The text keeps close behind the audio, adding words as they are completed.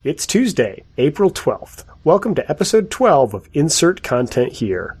It's Tuesday, April 12th. Welcome to episode 12 of Insert Content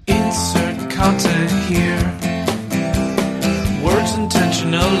Here. Insert content here. Words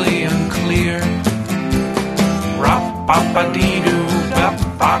intentionally unclear. Rap-ba-ba-dee-doo,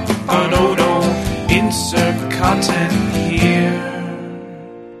 bap-ba-ba-do-do. Insert content here.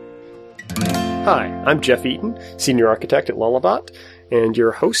 Hi, I'm Jeff Eaton, Senior Architect at Lullabot, and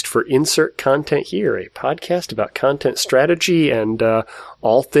your host for Insert Content Here, a podcast about content strategy and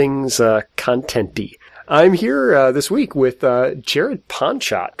all things content-y. I'm here this week with Jared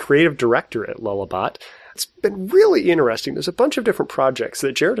Ponchot, Creative Director at Lullabot. It's been really interesting. There's a bunch of different projects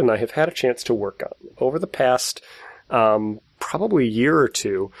that Jared and I have had a chance to work on over the past probably a year or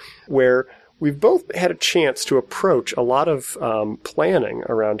two, where we've both had a chance to approach a lot of planning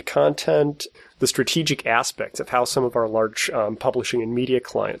around content, the strategic aspects of how some of our large publishing and media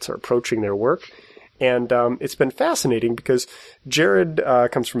clients are approaching their work. And it's been fascinating because Jared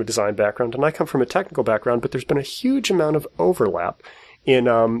comes from a design background and I come from a technical background, but there's been a huge amount of overlap in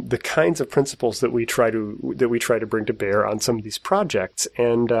the kinds of principles that we try to bring to bear on some of these projects.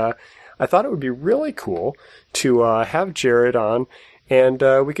 And I thought it would be really cool to have Jared on, and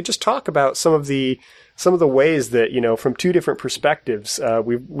we could just talk about some of the ways that, you know, from two different perspectives,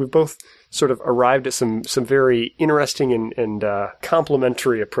 we've both sort of arrived at some very interesting and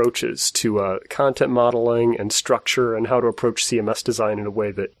complementary approaches to content modeling and structure and how to approach CMS design in a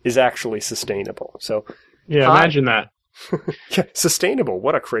way that is actually sustainable. So, yeah, imagine that. Yeah, sustainable.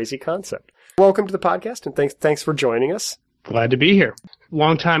 What a crazy concept. Welcome to the podcast, and thanks for joining us. Glad to be here.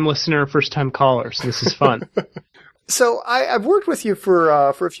 Long-time listener, first-time caller, so this is fun. So I've worked with you for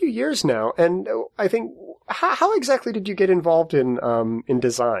a few years now, and I think how exactly did you get involved in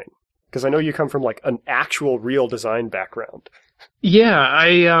design? Because I know you come from like an actual real design background. Yeah,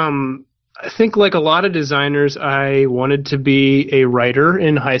 I think like a lot of designers, I wanted to be a writer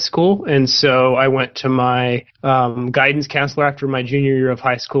in high school, and so I went to my guidance counselor after my junior year of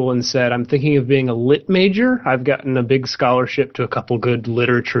high school and said, I'm thinking of being a lit major. I've gotten a big scholarship to a couple good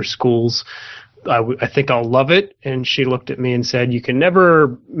literature schools. I think I'll love it. And she looked at me and said, you can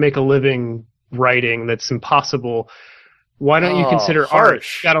never make a living writing. That's impossible. Why don't you consider art?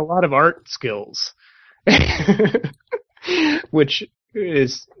 You got a lot of art skills, which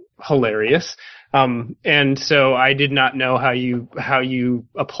is hilarious. And so I did not know how you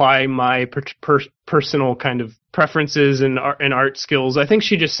apply my personal kind of preferences and art skills. I think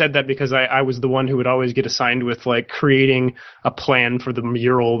she just said that because I was the one who would always get assigned with like creating a plan for the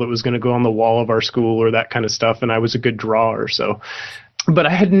mural that was going to go on the wall of our school or that kind of stuff. And I was a good drawer. So, but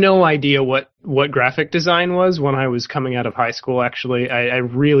I had no idea what graphic design was when I was coming out of high school. Actually, I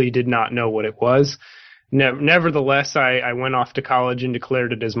really did not know what it was. Nevertheless, I went off to college and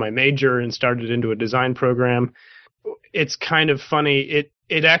declared it as my major and started into a design program. It's kind of funny.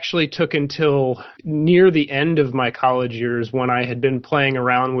 It actually took until near the end of my college years when I had been playing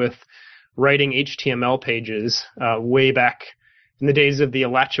around with writing HTML pages way back in the days of the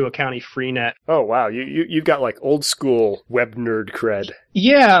Alachua County Freenet. Oh wow, you've got like old school web nerd cred.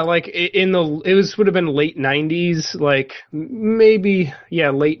 Yeah, like would have been late 90s, like maybe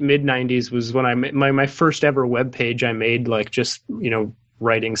late mid 90s was when I made my first ever web page. I made like just, you know,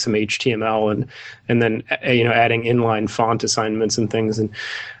 writing some HTML and then, you know, adding inline font assignments and things. And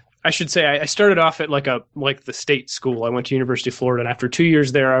I should say I started off at like the state school. I went to University of Florida, and after 2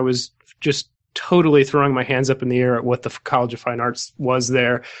 years there, I was just totally throwing my hands up in the air at what the College of Fine Arts was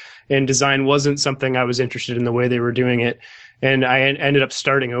there. And design wasn't something I was interested in the way they were doing it. And I ended up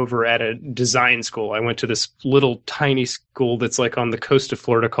starting over at a design school. I went to this little tiny school that's like on the coast of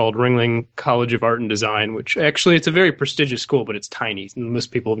Florida called Ringling College of Art and Design, which actually it's a very prestigious school, but it's tiny.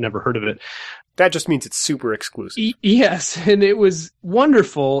 Most people have never heard of it. That just means it's super exclusive. Yes, and it was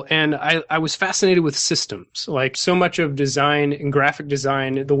wonderful, and I was fascinated with systems. Like so much of design and graphic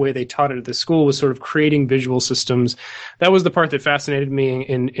design, the way they taught it at the school was sort of creating visual systems. That was the part that fascinated me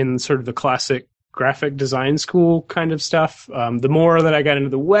in sort of the classic graphic design school kind of stuff. The more that I got into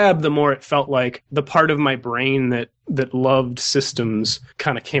the web, the more it felt like the part of my brain that loved systems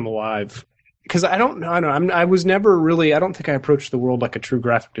kind of came alive. Because I don't know. I was never really. I don't think I approached the world like a true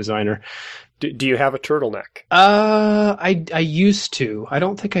graphic designer. Do you have a turtleneck? I used to. I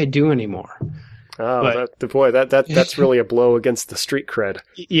don't think I do anymore. Oh, that's really a blow against the street cred.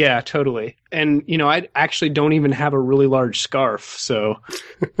 Yeah, totally. And you know, I actually don't even have a really large scarf, so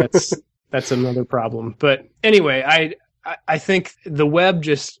that's another problem. But anyway, I think the web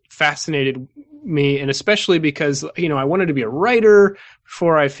just fascinated me, and especially because, you know, I wanted to be a writer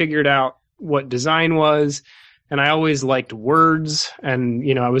before I figured out what design was. And I always liked words. And,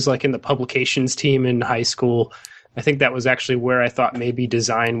 you know, I was like in the publications team in high school. I think that was actually where I thought maybe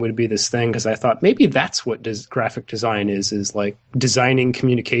design would be this thing, because I thought maybe that's what graphic design is like designing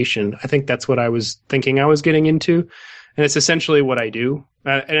communication. I think that's what I was thinking I was getting into, and it's essentially what I do.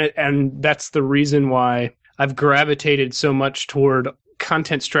 And that's the reason why I've gravitated so much toward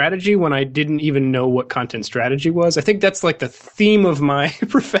content strategy when I didn't even know what content strategy was. I think that's like the theme of my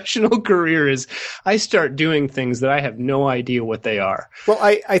professional career is I start doing things that I have no idea what they are. Well,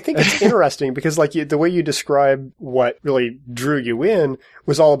 I think it's interesting because like the way you describe what really drew you in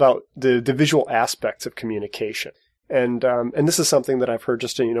was all about the visual aspects of communication. And this is something that I've heard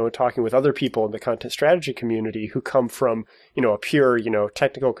just, talking with other people in the content strategy community who come from, a pure,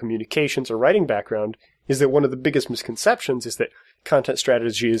 technical communications or writing background, is that one of the biggest misconceptions is that content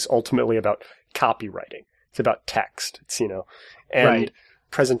strategy is ultimately about copywriting. It's about text. It's, and right.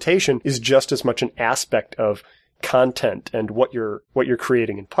 Presentation is just as much an aspect of content and what you're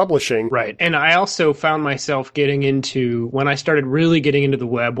creating and publishing. Right. And I also found myself getting into, when I started really getting into the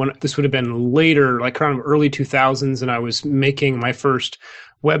web, this would have been later, like kind of early 2000s, and I was making my first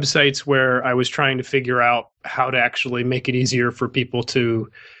websites where I was trying to figure out how to actually make it easier for people to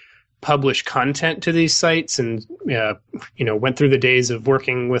publish content to these sites, and went through the days of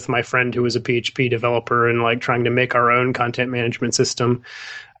working with my friend who was a PHP developer and like trying to make our own content management system.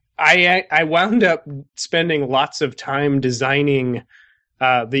 I wound up spending lots of time designing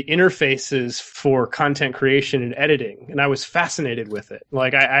the interfaces for content creation and editing, and I was fascinated with it.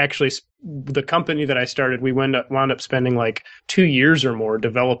 Like I actually, the company that I started, we wound up spending like 2 years or more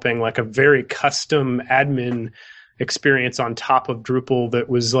developing like a very custom admin experience on top of Drupal that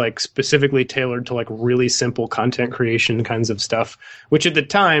was like specifically tailored to like really simple content creation kinds of stuff, which at the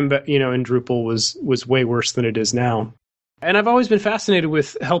time, but in Drupal was way worse than it is now. And I've always been fascinated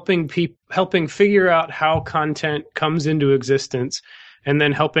with helping figure out how content comes into existence, and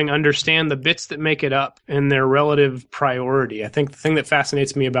then helping understand the bits that make it up and their relative priority. I think the thing that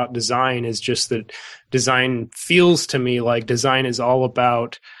fascinates me about design is just that design feels to me like design is all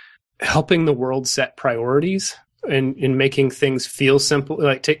about helping the world set priorities. And in making things feel simple,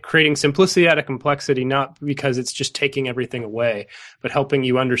 like creating simplicity out of complexity, not because it's just taking everything away, but helping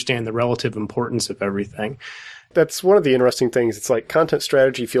you understand the relative importance of everything. That's one of the interesting things. It's like content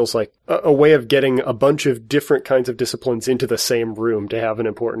strategy feels like a way of getting a bunch of different kinds of disciplines into the same room to have an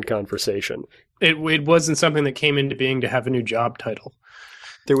important conversation. It wasn't something that came into being to have a new job title.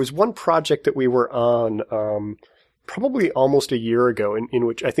 There was one project that we were on, probably almost a year ago, in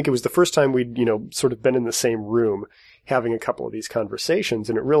which I think it was the first time we'd, sort of been in the same room having a couple of these conversations.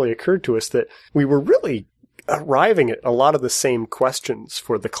 And it really occurred to us that we were really arriving at a lot of the same questions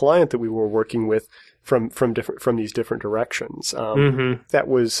for the client that we were working with from these different directions. That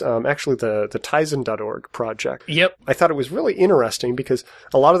was actually the Tizen.org project. Yep. I thought it was really interesting because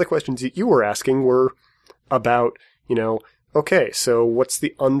a lot of the questions that you were asking were about, okay, so what's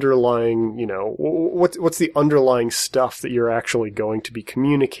the underlying, what's the underlying stuff that you're actually going to be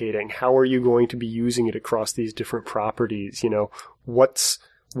communicating? How are you going to be using it across these different properties?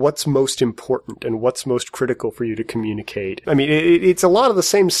 What's most important and what's most critical for you to communicate? I mean, it's a lot of the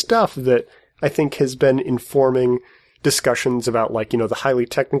same stuff that I think has been informing discussions about like, the highly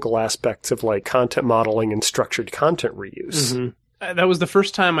technical aspects of like content modeling and structured content reuse. Mm-hmm. That was the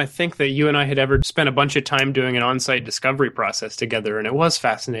first time I think that you and I had ever spent a bunch of time doing an on-site discovery process together, and it was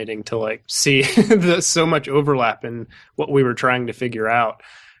fascinating to like see so much overlap in what we were trying to figure out.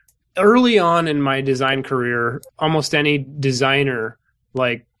 Early on in my design career, almost any designer,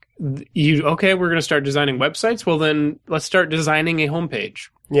 like, we're going to start designing websites? Well, then let's start designing a homepage.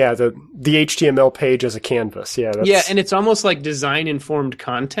 Yeah, the HTML page as a canvas. Yeah, and it's almost like design-informed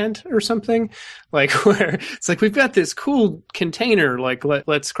content or something, like where it's like we've got this cool container, like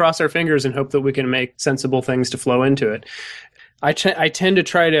let's cross our fingers and hope that we can make sensible things to flow into it. I tend to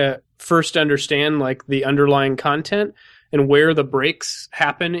try to first understand like the underlying content and where the breaks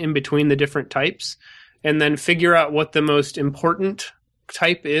happen in between the different types, and then figure out what the most important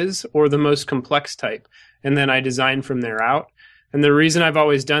type is or the most complex type, and then I design from there out. And the reason I've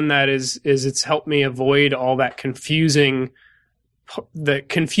always done that is it's helped me avoid all that confusing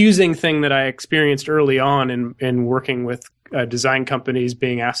thing that I experienced early on in working with design companies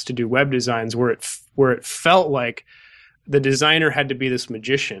being asked to do web designs, where it felt like the designer had to be this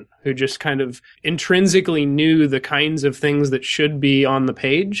magician who just kind of intrinsically knew the kinds of things that should be on the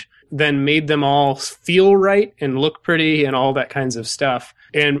page, then made them all feel right and look pretty and all that kinds of stuff.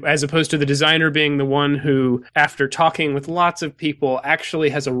 And as opposed to the designer being the one who, after talking with lots of people, actually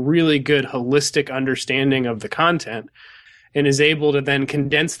has a really good holistic understanding of the content and is able to then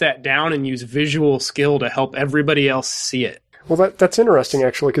condense that down and use visual skill to help everybody else see it. Well, that's interesting,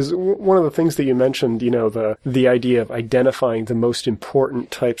 actually, because one of the things that you mentioned, the idea of identifying the most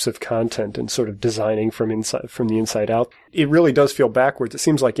important types of content and sort of designing from the inside out, it really does feel backwards. It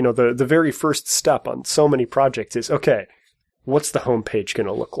seems like, the very first step on so many projects is, okay, what's the homepage going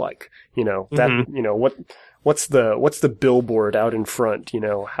to look like? What's the billboard out in front?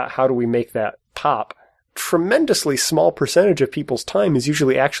 How do we make that pop? Tremendously small percentage of people's time is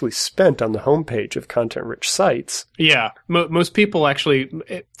usually actually spent on the homepage of content-rich sites. Yeah. Most people actually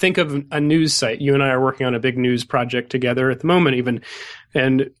think of a news site. You and I are working on a big news project together at the moment even.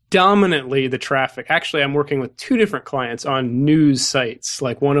 And dominantly the traffic, actually I'm working with 2 different clients on news sites.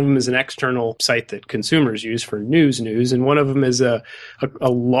 Like one of them is an external site that consumers use for news, and one of them is a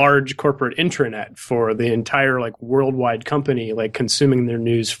large corporate intranet for the entire worldwide company, consuming their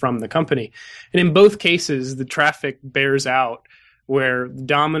news from the company. And in both cases, the traffic bears out where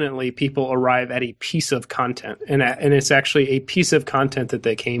dominantly people arrive at a piece of content, and it's actually a piece of content that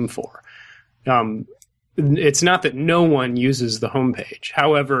they came for. It's not that no one uses the homepage.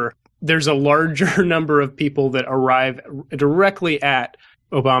 However, there's a larger number of people that arrive directly at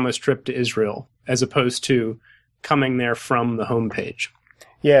Obama's trip to Israel as opposed to coming there from the homepage.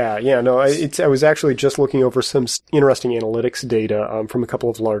 Yeah, no, I was actually just looking over some interesting analytics data from a couple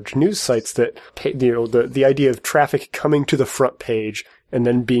of large news sites that, the idea of traffic coming to the front page and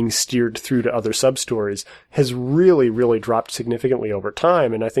then being steered through to other sub-stories has really, really dropped significantly over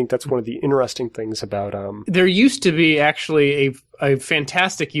time. And I think that's one of the interesting things about... There used to be actually a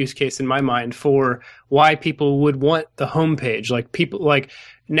fantastic use case in my mind for why people would want the homepage.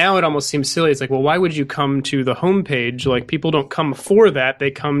 Now it almost seems silly. It's well, why would you come to the homepage? People don't come for that. They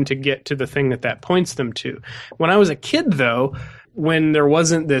come to get to the thing that points them to. When I was a kid, though, when there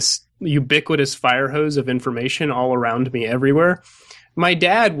wasn't this ubiquitous fire hose of information all around me everywhere, my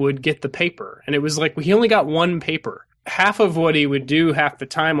dad would get the paper, and it was he only got one paper. Half of what he would do half the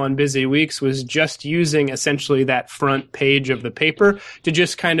time on busy weeks was just using essentially that front page of the paper to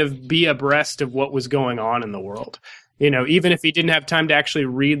just kind of be abreast of what was going on in the world. Even if he didn't have time to actually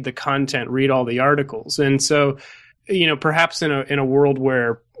read the content, read all the articles. And so, perhaps in a world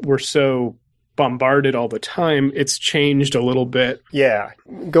where we're so bombarded all the time, it's changed a little bit. Yeah.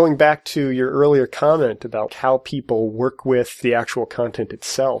 Going back to your earlier comment about how people work with the actual content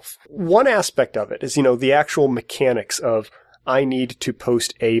itself, one aspect of it is, the actual mechanics of I need to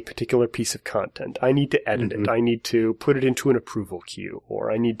post a particular piece of content. I need to edit it. I need to put it into an approval queue, or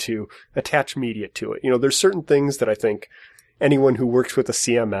I need to attach media to it. There's certain things that I think anyone who works with a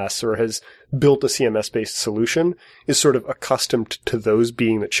CMS or has built a CMS-based solution is sort of accustomed to those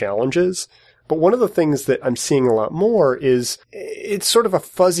being the challenges. But one of the things that I'm seeing a lot more is it's sort of a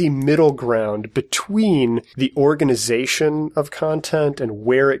fuzzy middle ground between the organization of content and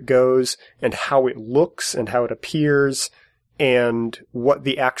where it goes and how it looks and how it appears and what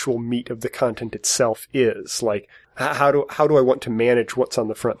the actual meat of the content itself is. How do I want to manage what's on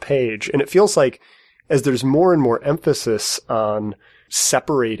the front page? And it feels like as there's more and more emphasis on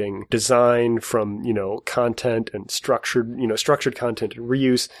separating design from, content and structured content and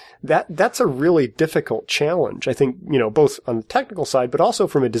reuse, that's a really difficult challenge. I think, both on the technical side, but also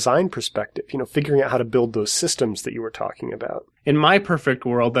from a design perspective, figuring out how to build those systems that you were talking about. In my perfect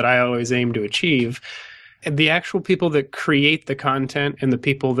world that I always aim to achieve, the actual people that create the content and the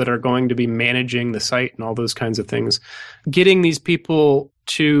people that are going to be managing the site and all those kinds of things, getting these people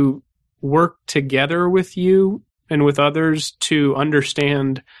to work together with you and with others to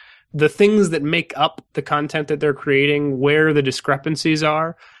understand the things that make up the content that they're creating, where the discrepancies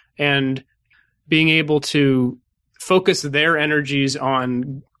are, and being able to focus their energies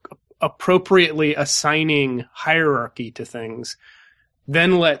on appropriately assigning hierarchy to things.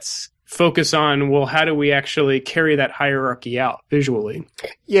 Then let's focus on, well, how do we actually carry that hierarchy out visually?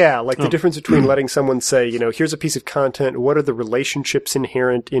 Yeah, the difference between letting someone say, here's a piece of content, what are the relationships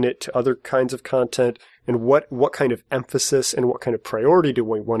inherent in it to other kinds of content, and what kind of emphasis and what kind of priority do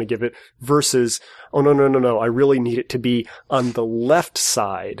we want to give it, versus, oh, no, I really need it to be on the left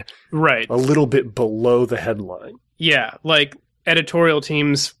side, right, a little bit below the headline. Yeah, editorial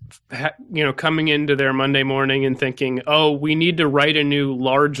teams, coming into their Monday morning and thinking, oh, we need to write a new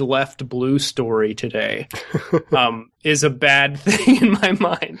large left blue story today, is a bad thing in my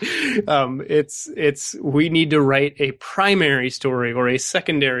mind. We need to write a primary story or a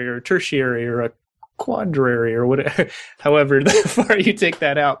secondary or tertiary or a quadrary or whatever, however far you take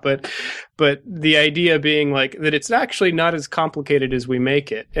that out. But the idea being that it's actually not as complicated as we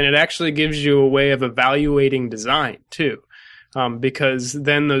make it. And it actually gives you a way of evaluating design too. Because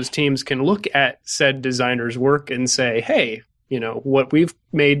then those teams can look at said designer's work and say, hey, what we've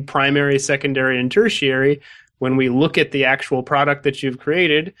made primary, secondary, and tertiary, when we look at the actual product that you've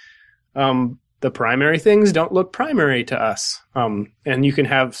created, the primary things don't look primary to us. And you can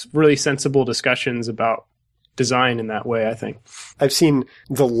have really sensible discussions about design in that way, I think. I've seen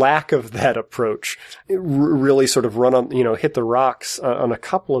the lack of that approach really sort of hit the rocks on a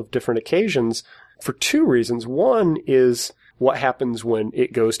couple of different occasions for two reasons. One is what happens when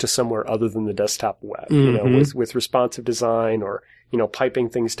it goes to somewhere other than the desktop web, with responsive design or, piping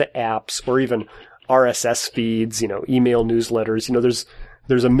things to apps or even RSS feeds, email newsletters.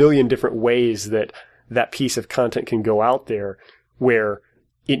 There's a million different ways that piece of content can go out there where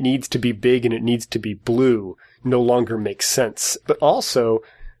it needs to be big and it needs to be blue no longer makes sense. But also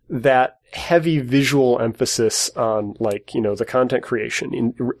that heavy visual emphasis on the content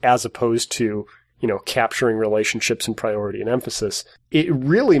creation as opposed to, capturing relationships and priority and emphasis, it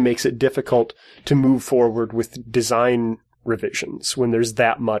really makes it difficult to move forward with design revisions when there's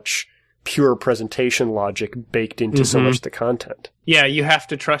that much pure presentation logic baked into so much of the content. Yeah, you have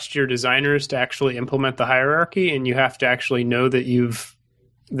to trust your designers to actually implement the hierarchy, and you have to actually know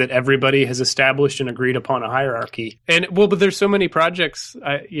that everybody has established and agreed upon a hierarchy. And but there's so many projects,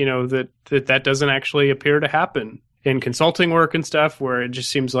 that doesn't actually appear to happen in consulting work and stuff, where it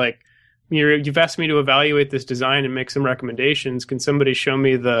just seems like you've asked me to evaluate this design and make some recommendations. Can somebody show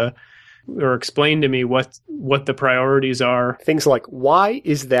me or explain to me what the priorities are? Things like, why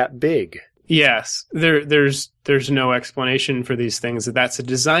is that big? Yes, there's no explanation for these things. That's a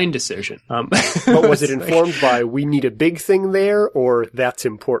design decision. But was it informed by we need a big thing there, or that's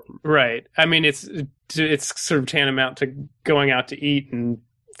important? Right. I mean, it's sort of tantamount to going out to eat and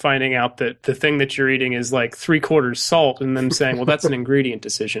finding out that the thing that you're eating is like 3/4 salt, and then saying, well, that's an ingredient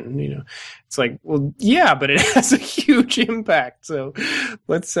decision. It's like, well, yeah, but it has a huge impact. So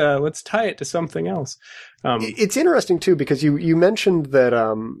let's tie it to something else. It's interesting too, because you mentioned that,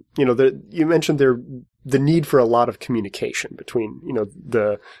 you mentioned the need for a lot of communication between,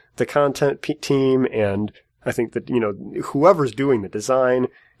 the content team and I think that, whoever's doing the design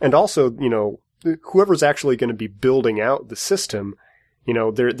and also, whoever's actually going to be building out the system.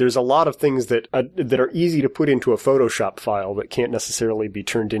 There's a lot of things that are easy to put into a Photoshop file that can't necessarily be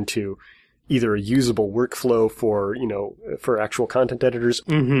turned into either a usable workflow for actual content editors.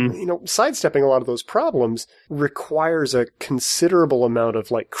 Sidestepping a lot of those problems requires a considerable amount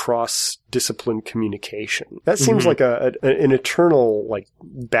of cross-discipline communication. That seems like an eternal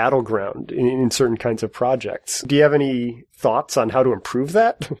battleground in certain kinds of projects. Do you have any thoughts on how to improve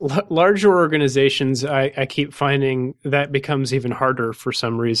that? Larger organizations, I keep finding that becomes even harder for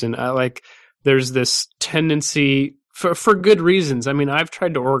some reason. There's this tendency for good reasons. I mean, I've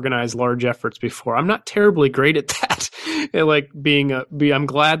tried to organize large efforts before. I'm not terribly great at that. I'm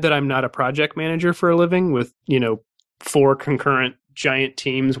glad that I'm not a project manager for a living with, 4 concurrent giant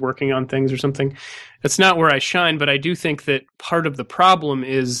teams working on things or something. That's not where I shine, but I do think that part of the problem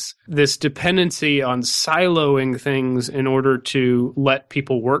is this dependency on siloing things in order to let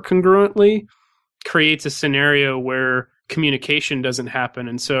people work congruently creates a scenario where communication doesn't happen.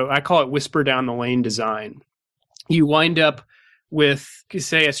 And so I call it whisper down the lane design. You wind up with,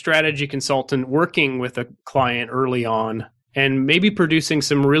 say, a strategy consultant working with a client early on and maybe producing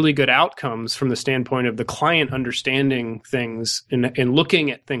some really good outcomes from the standpoint of the client understanding things and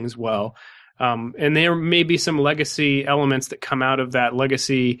looking at things well. And there may be some legacy elements that come out of that,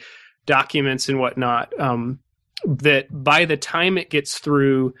 legacy documents and whatnot, that by the time it gets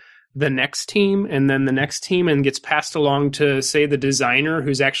through the next team and then the next team and gets passed along to, say, the designer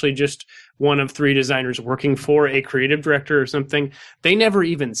who's actually just one of 3 designers working for a creative director or something, they never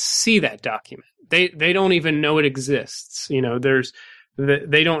even see that document. They don't even know it exists.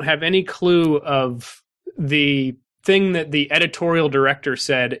 They don't have any clue of the thing that the editorial director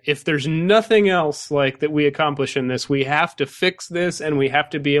said. If there's nothing else that we accomplish in this, we have to fix this and we have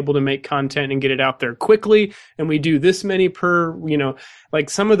to be able to make content and get it out there quickly. And we do this many per,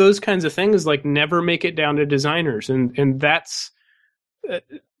 some of those kinds of things never make it down to designers. And that's,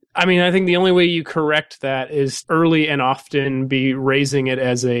 I think the only way you correct that is early and often be raising it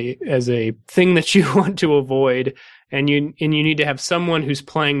as a thing that you want to avoid. And you need to have someone who's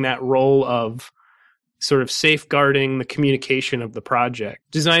playing that role of sort of safeguarding the communication of the project.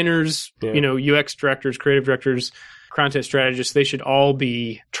 Designers, UX directors, creative directors, content strategists, they should all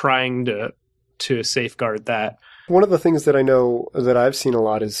be trying to safeguard that. One of the things that I know that I've seen a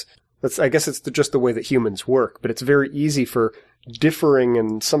lot is, I guess it's just the way that humans work, but it's very easy for differing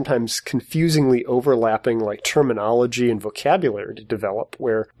and sometimes confusingly overlapping terminology and vocabulary to develop,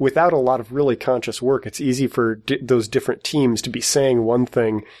 where without a lot of really conscious work, it's easy for those different teams to be saying one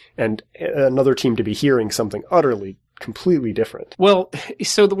thing and another team to be hearing something utterly completely different. Well,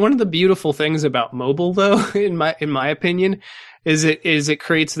 so one of the beautiful things about mobile, though, in my opinion, is it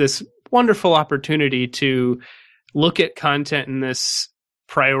creates this wonderful opportunity to look at content in this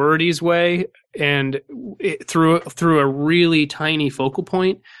priorities way and through a really tiny focal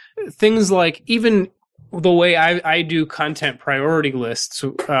point. Things like even the way I do content priority lists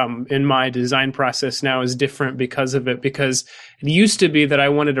in my design process now is different because of it. Because it used to be that I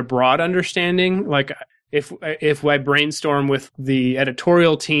wanted a broad understanding, like if I brainstorm with the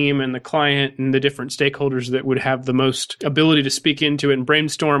editorial team and the client and the different stakeholders that would have the most ability to speak into it and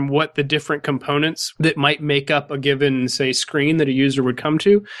brainstorm what the different components that might make up a given, say, screen that a user would come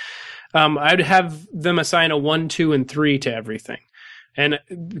to, I'd have them assign a 1, 2, and 3 to everything. And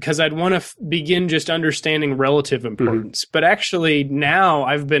because I'd want to begin just understanding relative importance. But actually now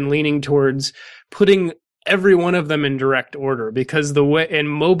I've been leaning towards putting every one of them in direct order, because the way, and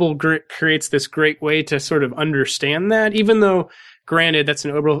mobile creates this great way to sort of understand that, even though granted that's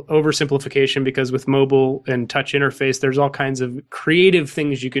an oversimplification, because with mobile and touch interface, there's all kinds of creative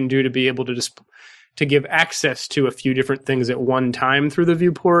things you can do to be able to just to give access to a few different things at one time through the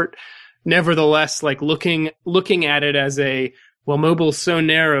viewport. Nevertheless, like looking at it as a, well, mobile's so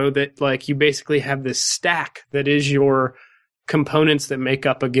narrow that like you basically have this stack that is your components that make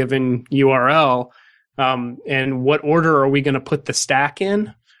up a given URL. And what order are we going to put the stack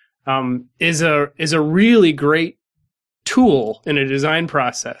in? Is a really great tool in a design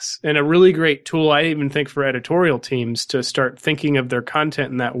process, and a really great tool, I even think, for editorial teams to start thinking of their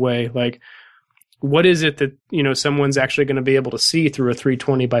content in that way. Like, what is it that, someone's actually going to be able to see through a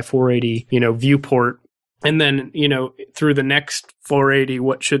 320 by 480, viewport? And then, through the next 480,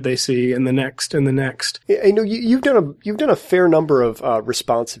 what should they see? And the next and the next. I know you've done a fair number of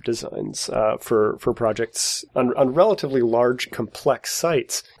responsive designs for projects on relatively large, complex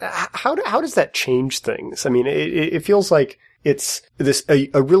sites. How does that change things? I mean, it feels like it's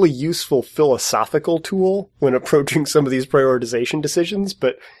a really useful philosophical tool when approaching some of these prioritization decisions,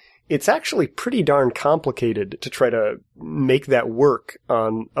 but it's actually pretty darn complicated to try to make that work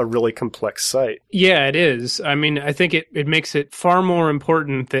on a really complex site. Yeah, it is. I mean, I think it makes it far more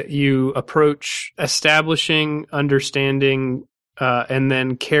important that you approach establishing, understanding, and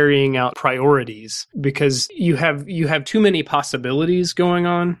then carrying out priorities, because you have too many possibilities going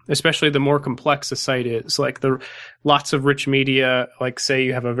on, especially the more complex a site is. Like lots of rich media, like say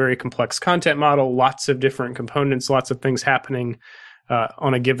you have a very complex content model, lots of different components, lots of things happening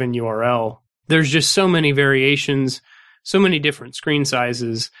on a given URL. There's just so many variations, so many different screen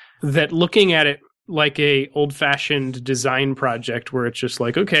sizes, that looking at it like a old-fashioned design project where it's just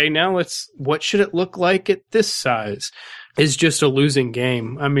like, okay, now what should it look like at this size, is just a losing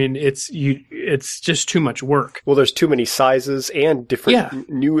game. I mean, it's just too much work. Well, there's too many sizes and different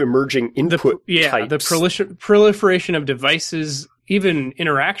new emerging input types. The proliferation of devices, even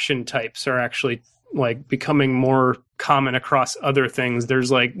interaction types, are actually like becoming more common across other things.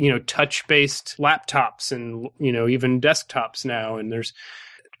 There's like, touch-based laptops and, even desktops now. And there's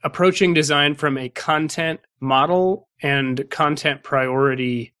approaching design from a content model and content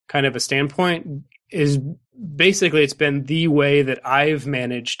priority kind of a standpoint is basically, it's been the way that I've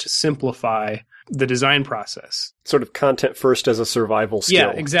managed to simplify the design process. Sort of content first as a survival skill.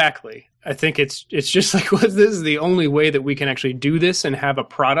 Yeah, exactly. I think it's just like, this is the only way that we can actually do this and have a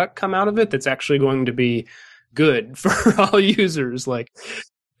product come out of it that's actually going to be good for all users. Like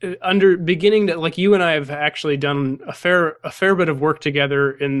beginning to, like, you and I have actually done a fair bit of work together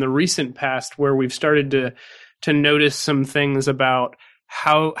in the recent past, where we've started to notice some things about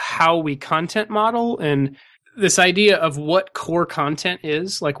how we content model, and this idea of what core content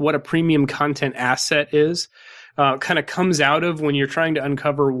is, like what a premium content asset is. Kind of comes out of when you're trying to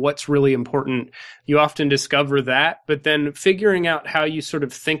uncover what's really important. You often discover that, but then figuring out how you sort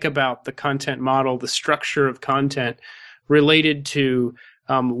of think about the content model, the structure of content related to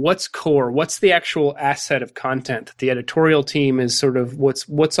what's core, what's the actual asset of content that the editorial team is sort of,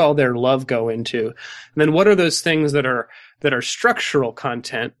 what's all their love go into. And then what are those things that are structural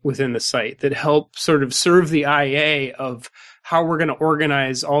content within the site that help sort of serve the IA of how we're going to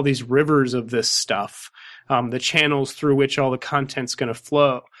organize all these rivers of this stuff. The channels through which all the content's going to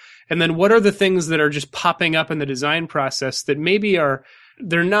flow. And then what are the things that are just popping up in the design process that maybe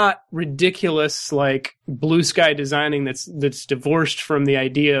they're not ridiculous, like blue sky designing that's divorced from the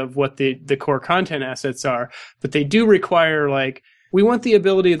idea of what the core content assets are, but they do require, like, we want the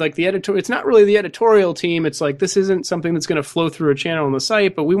ability, like it's not really the editorial team. It's like, this isn't something that's going to flow through a channel on the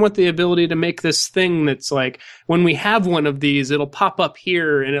site, but we want the ability to make this thing that's like, when we have one of these, it'll pop up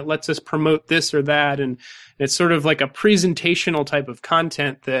here and it lets us promote this or that. And it's sort of like a presentational type of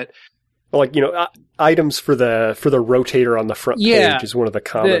content that Like, items for the rotator on the front page is one of the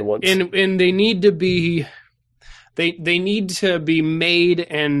common ones. And they need to be they need to be made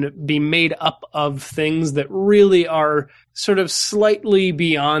and be made up of things that really are sort of slightly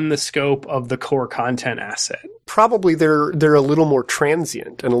beyond the scope of the core content asset. Probably they're a little more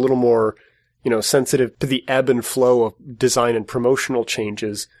transient and a little more, sensitive to the ebb and flow of design and promotional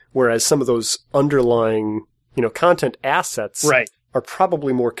changes, whereas some of those underlying, content assets are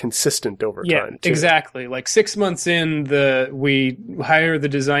probably more consistent over time. Yeah, exactly. Like 6 months in, we hire the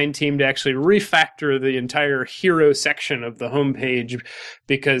design team to actually refactor the entire hero section of the homepage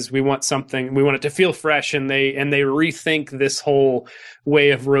because we want it to feel fresh, and they rethink this whole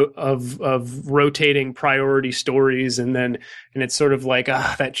way of rotating priority stories, and it's sort of like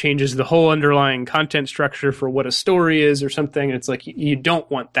that changes the whole underlying content structure for what a story is or something. And it's like you don't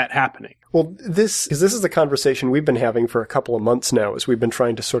want that happening. Well, this is the conversation we've been having for a couple of months now, as we've been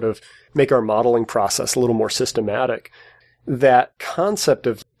trying to sort of make our modeling process a little more systematic. That concept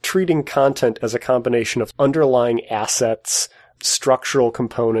of treating content as a combination of underlying assets, structural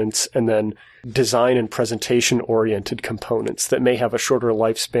components, and then design and presentation-oriented components that may have a shorter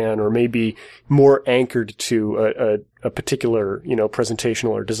lifespan or may be more anchored to a particular, presentational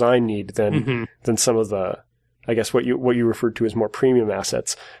or design need than some of the, I guess, what you referred to as more premium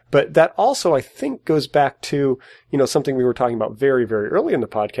assets. But that also, I think, goes back to, something we were talking about very, very early in the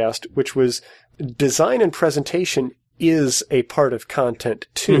podcast, which was design and presentation is a part of content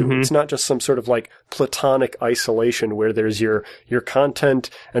too. It's not just some sort of like platonic isolation where there's your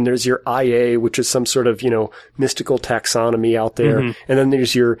content and there's your IA, which is some sort of, mystical taxonomy out there. And then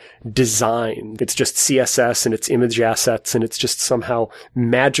there's your design. It's just CSS and it's image assets, and it's just somehow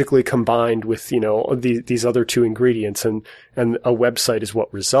magically combined with, these other two ingredients, and a website is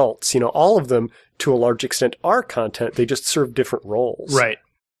what results. All of them to a large extent are content. They just serve different roles. Right.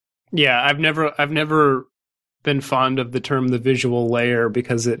 Yeah. I've never been fond of the term the visual layer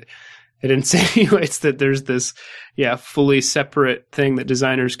because it insinuates that there's this fully separate thing that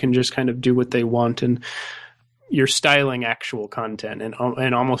designers can just kind of do what they want, and you're styling actual content,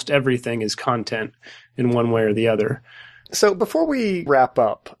 and almost everything is content in one way or the other. So before we wrap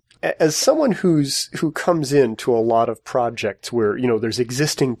up, as someone who comes into a lot of projects where, there's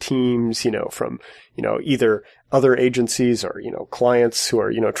existing teams, from, either other agencies or, clients who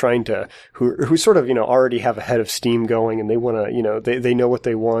are, trying to, who sort of, already have a head of steam going, and they want to, they know what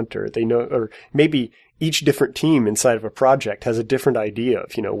they want, or they know, or maybe each different team inside of a project has a different idea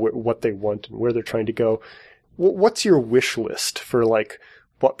of, what they want and where they're trying to go. What's your wish list for like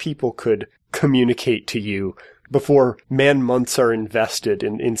what people could communicate to you before man-months are invested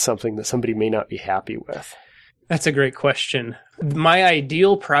in something that somebody may not be happy with? That's a great question. My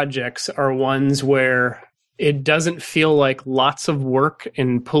ideal projects are ones where it doesn't feel like lots of work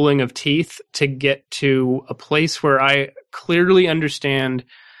and pulling of teeth to get to a place where I clearly understand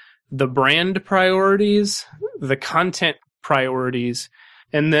the brand priorities, the content priorities,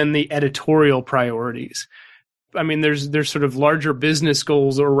 and then the editorial priorities. I mean, there's sort of larger business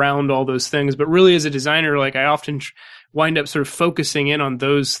goals around all those things, but really as a designer, like I often wind up sort of focusing in on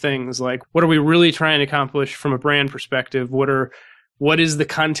those things. Like, what are we really trying to accomplish from a brand perspective? What is the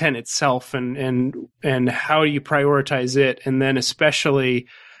content itself, and how do you prioritize it? And then especially,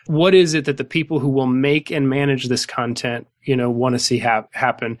 what is it that the people who will make and manage this content, want to see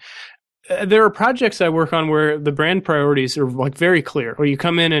happen? There are projects I work on where the brand priorities are like very clear, where you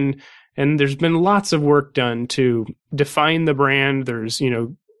come in and there's been lots of work done to define the brand. There's,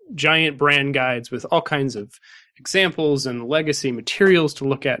 giant brand guides with all kinds of examples and legacy materials to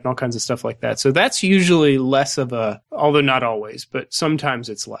look at and all kinds of stuff like that. So that's usually less of although not always, but sometimes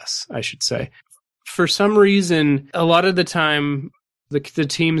it's less, I should say. For some reason, a lot of the time, the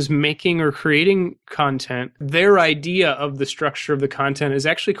teams making or creating content, their idea of the structure of the content is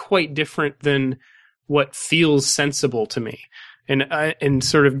actually quite different than what feels sensible to me. And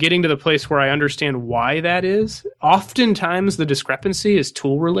sort of getting to the place where I understand why that is. Oftentimes the discrepancy is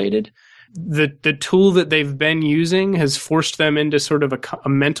tool related. The tool that they've been using has forced them into sort of a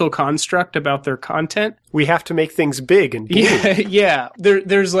mental construct about their content. We have to make things big and blue. Yeah.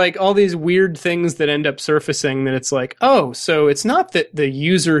 There's like all these weird things that end up surfacing that it's like, oh, so it's not that the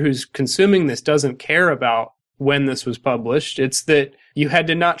user who's consuming this doesn't care about when this was published. It's that you had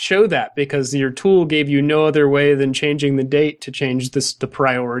to not show that because your tool gave you no other way than changing the date to change the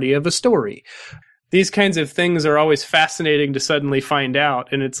priority of a story. These kinds of things are always fascinating to suddenly find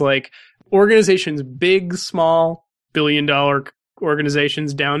out. And it's like organizations, big, small, billion-dollar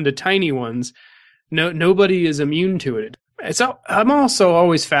organizations down to tiny ones, nobody is immune to it. I'm also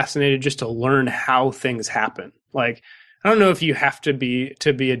always fascinated just to learn how things happen. Like, I don't know if you have to be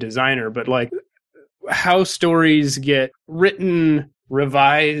a designer, but like how stories get written,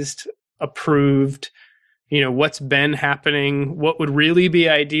 revised, approved, what's been happening, what would really be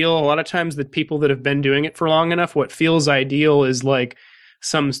ideal. A lot of times the people that have been doing it for long enough, what feels ideal is like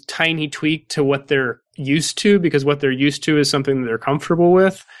some tiny tweak to what they're used to, because what they're used to is something that they're comfortable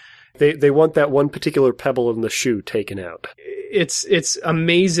with. They want that one particular pebble in the shoe taken out. It's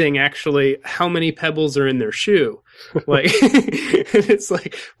amazing, actually, how many pebbles are in their shoe. Like, it's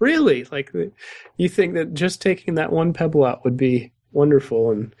like, really? Like, you think that just taking that one pebble out would be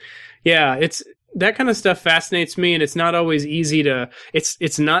wonderful. And yeah, that kind of stuff fascinates me, and it's not always easy to,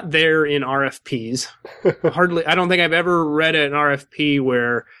 it's not there in RFPs. Hardly, I don't think I've ever read an RFP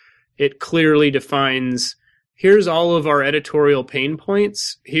where it clearly defines, here's all of our editorial pain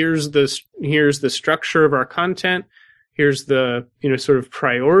points, here's the structure of our content, here's the, sort of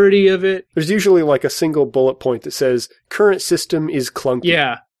priority of it. There's usually like a single bullet point that says, current system is clunky.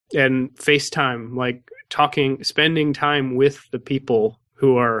 Yeah, and FaceTime, like spending time with the people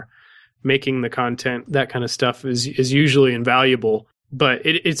who are making the content, that kind of stuff is usually invaluable. But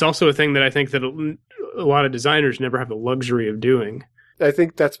it's also a thing that I think that a lot of designers never have the luxury of doing. I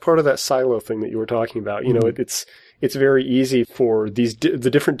think that's part of that silo thing that you were talking about. It's very easy for the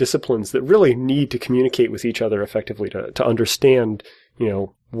different disciplines that really need to communicate with each other effectively to understand,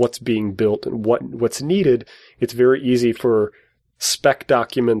 what's being built and what's needed. It's very easy for spec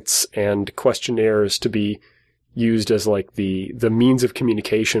documents and questionnaires to be used as like the means of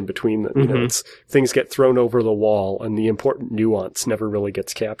communication between them. Mm-hmm. Things get thrown over the wall and the important nuance never really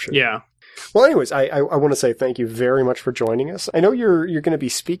gets captured. Yeah. Well, anyways, I want to say thank you very much for joining us. I know you're going to be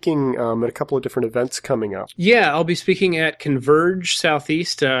speaking at a couple of different events coming up. Yeah, I'll be speaking at Converge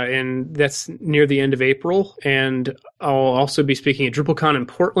Southeast, and that's near the end of April. And I'll also be speaking at DrupalCon in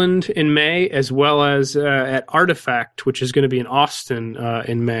Portland in May, as well as at Artifact, which is going to be in Austin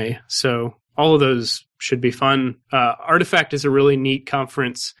in May. So all of those should be fun. Artifact is a really neat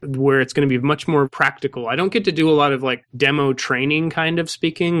conference where it's going to be much more practical. I don't get to do a lot of like demo training kind of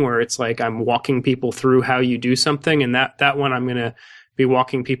speaking where it's like I'm walking people through how you do something. And that one I'm going to be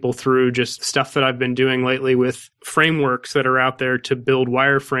walking people through just stuff that I've been doing lately with frameworks that are out there to build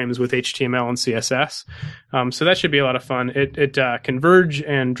wireframes with HTML and CSS. So that should be a lot of fun. At Converge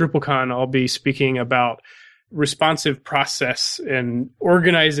and DrupalCon, I'll be speaking about responsive process and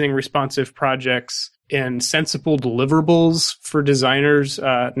organizing responsive projects and sensible deliverables for designers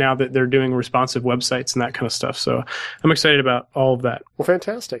now that they're doing responsive websites and that kind of stuff. So I'm excited about all of that. Well,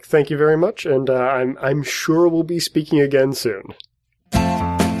 fantastic. Thank you very much. And I'm sure we'll be speaking again soon.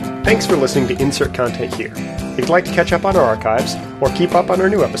 Thanks for listening to Insert Content Here. If you'd like to catch up on our archives or keep up on our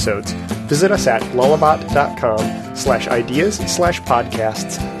new episodes, visit us at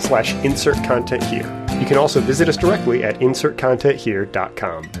lullabot.com/ideas/podcasts/insert content here. You can also visit us directly at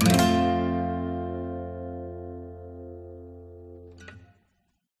insertcontenthere.com.